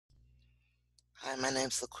Hi, my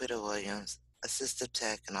name's Laquita Williams, Assistive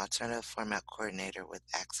Tech and Alternative Format Coordinator with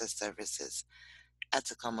Access Services at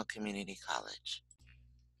Tacoma Community College.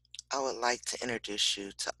 I would like to introduce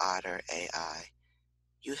you to Otter AI.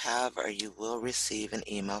 You have or you will receive an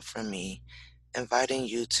email from me inviting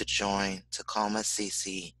you to join Tacoma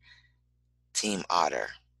CC Team Otter.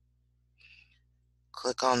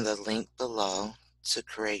 Click on the link below to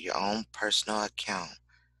create your own personal account.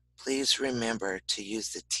 Please remember to use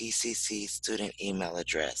the TCC student email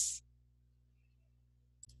address.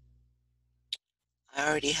 I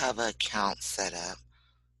already have an account set up.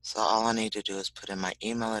 So all I need to do is put in my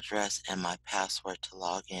email address and my password to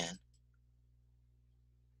log in.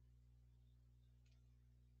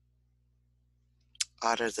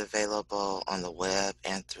 Otter is available on the web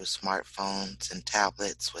and through smartphones and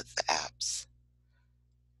tablets with the apps.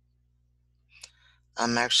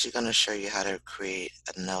 I'm actually going to show you how to create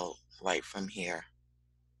a note right from here.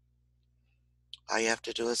 All you have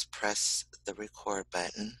to do is press the record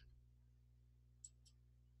button.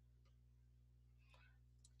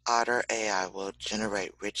 Otter AI will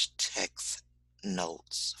generate rich text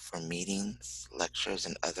notes for meetings, lectures,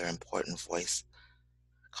 and other important voice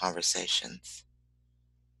conversations.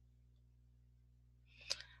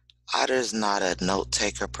 Otter is not a note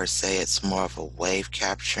taker per se, it's more of a wave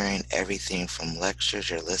capturing everything from lectures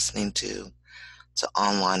you're listening to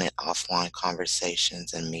online and offline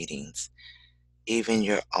conversations and meetings, even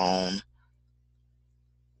your own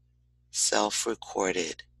self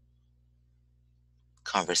recorded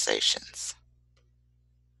conversations.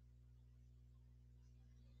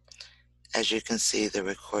 As you can see, the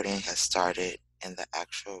recording has started and the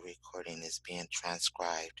actual recording is being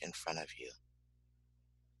transcribed in front of you.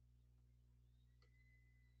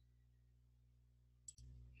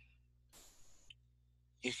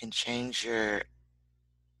 You can change your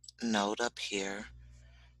note up here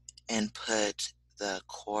and put the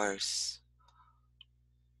course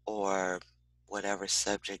or whatever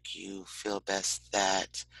subject you feel best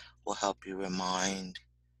that will help you will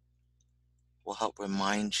help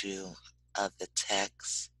remind you of the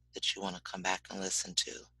text that you want to come back and listen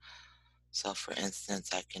to. So for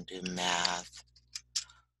instance, I can do math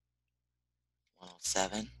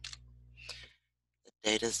 107. The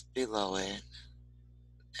date is below it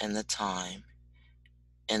and the time,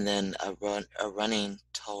 and then a running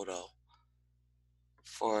total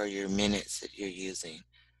for your minutes that you're using.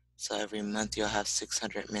 So every month you'll have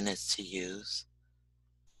 600 minutes to use.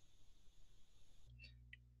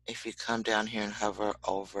 If you come down here and hover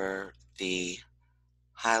over the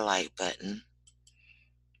highlight button,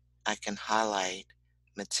 I can highlight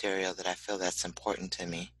material that I feel that's important to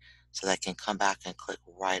me so that I can come back and click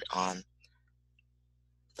right on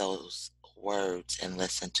those words and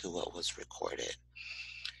listen to what was recorded.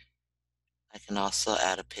 I can also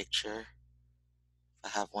add a picture.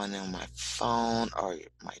 If I have one on my phone or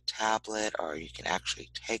my tablet, or you can actually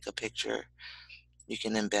take a picture, you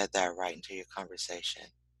can embed that right into your conversation.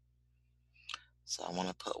 So I want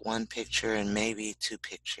to put one picture and maybe two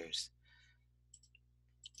pictures.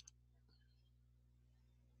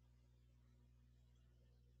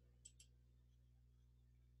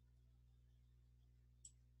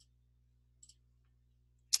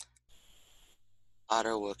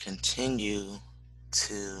 Otter will continue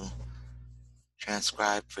to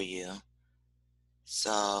transcribe for you.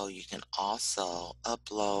 So you can also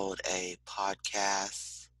upload a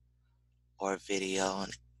podcast or video,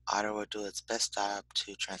 and Otter will do its best job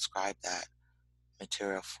to transcribe that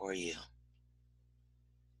material for you.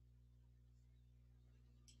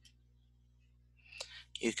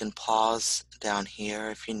 You can pause down here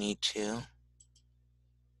if you need to,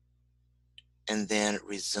 and then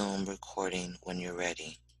resume recording when you're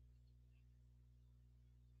ready.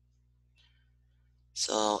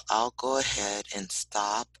 So I'll go ahead and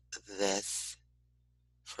stop this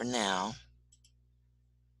for now.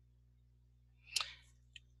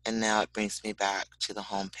 And now it brings me back to the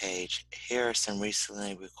home page. Here are some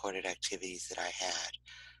recently recorded activities that I had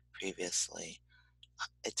previously.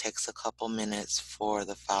 It takes a couple minutes for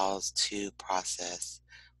the files to process.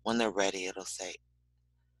 When they're ready, it'll say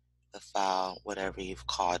the file, whatever you've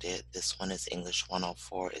called it, this one is English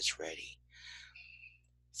 104, is ready.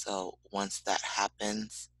 So once that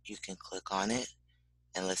happens, you can click on it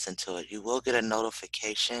and listen to it. You will get a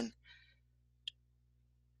notification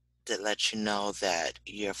that lets you know that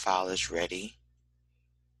your file is ready.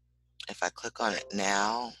 If I click on it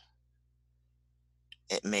now,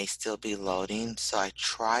 it may still be loading, so I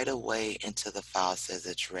try to wait until the file says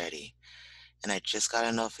it's ready. And I just got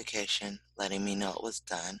a notification letting me know it was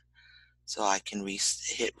done. So I can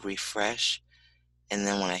hit refresh, and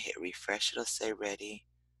then when I hit refresh, it'll say ready.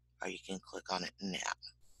 or you can click on it now.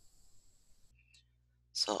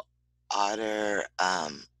 So Otter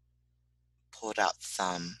pulled out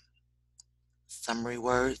some summary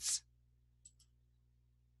words.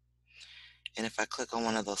 And if I click on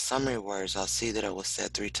one of those summary words, I'll see that it was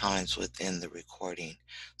said 3 times within the recording.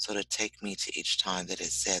 So to take me to each time that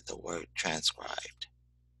it said the word transcribed.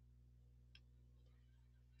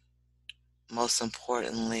 Most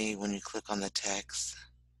importantly, when you click on the text,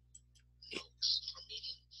 notes for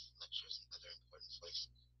meetings, lectures, and other important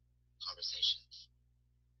voice conversations.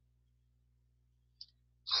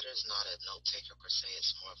 Otter is not a note taker per se,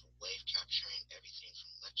 it's more of a wave capturing everything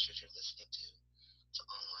from lectures you're listening to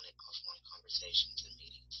online and offline conversations and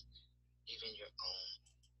meetings, even your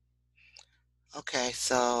own. Okay,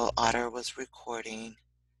 so Otter was recording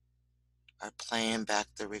or playing back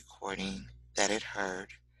the recording that it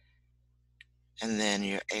heard, and then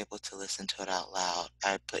you're able to listen to it out loud.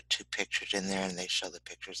 I put 2 pictures in there and they show the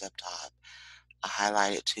pictures up top. I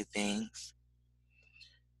highlighted 2 things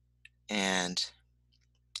and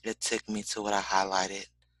it took me to what I highlighted.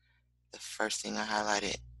 The first thing I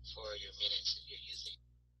highlighted for your minutes that you're using.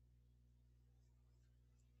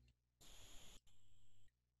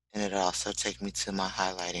 And it'll also take me to my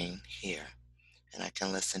highlighting here. And I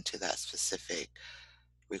can listen to that specific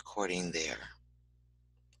recording there.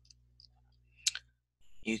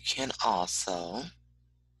 You can also,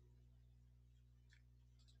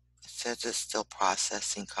 it says it's still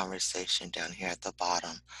processing conversation down here at the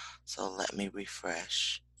bottom. So let me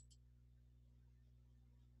refresh.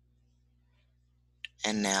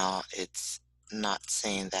 And now it's not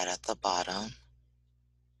saying that at the bottom.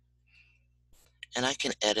 And I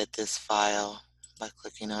can edit this file by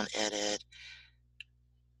clicking on edit.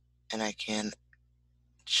 And I can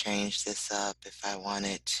change this up if I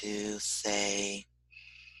wanted to say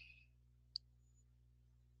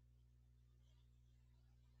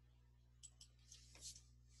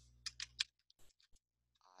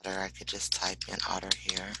Otter. I could just type in Otter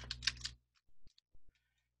here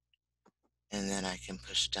and then I can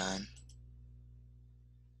push done.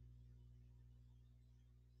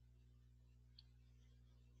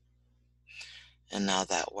 And now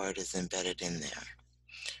that word is embedded in there.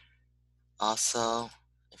 Also,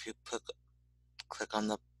 if you click on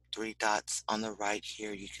the 3 dots on the right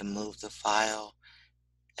here, you can move the file,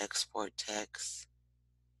 export text,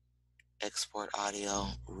 export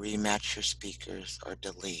audio, rematch your speakers, or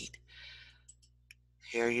delete.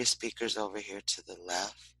 Here are your speakers over here to the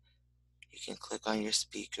left. You can click on your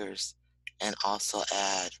speakers and also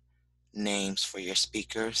add names for your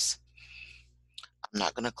speakers. I'm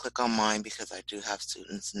not going to click on mine because I do have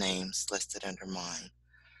students' names listed under mine.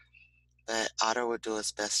 But Otter will do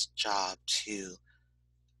its best job to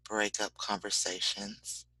break up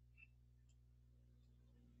conversations.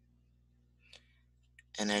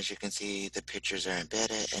 And as you can see, the pictures are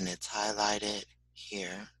embedded and it's highlighted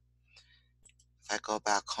here. If I go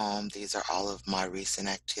back home, these are all of my recent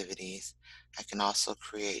activities. I can also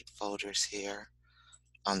create folders here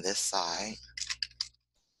on this side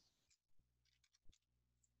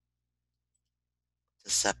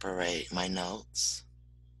to separate my notes.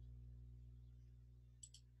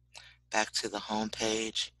 Back to the home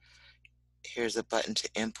page. Here's a button to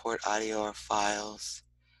import audio or files.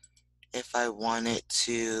 If I wanted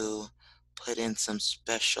to put in some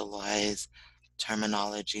specialized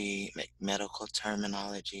terminology, medical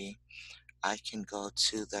terminology, I can go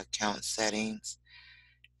to the account settings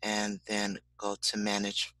and then go to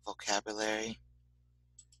manage vocabulary.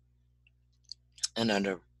 And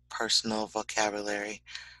under personal vocabulary,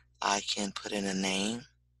 I can put in a name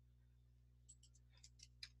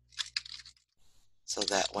so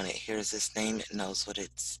that when it hears this name, it knows what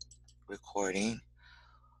it's recording.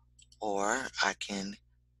 Or I can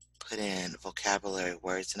put in vocabulary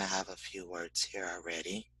words, and I have a few words here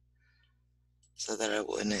already, so that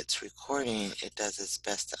when it's recording, it does its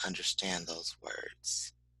best to understand those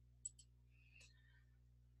words.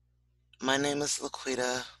 My name is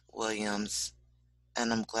Laquita Williams,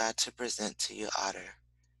 and I'm glad to present to you Otter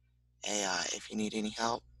AI. If you need any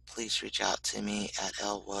help, please reach out to me at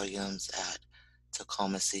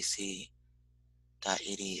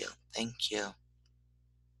lwilliams@tacomacc.edu. Thank you.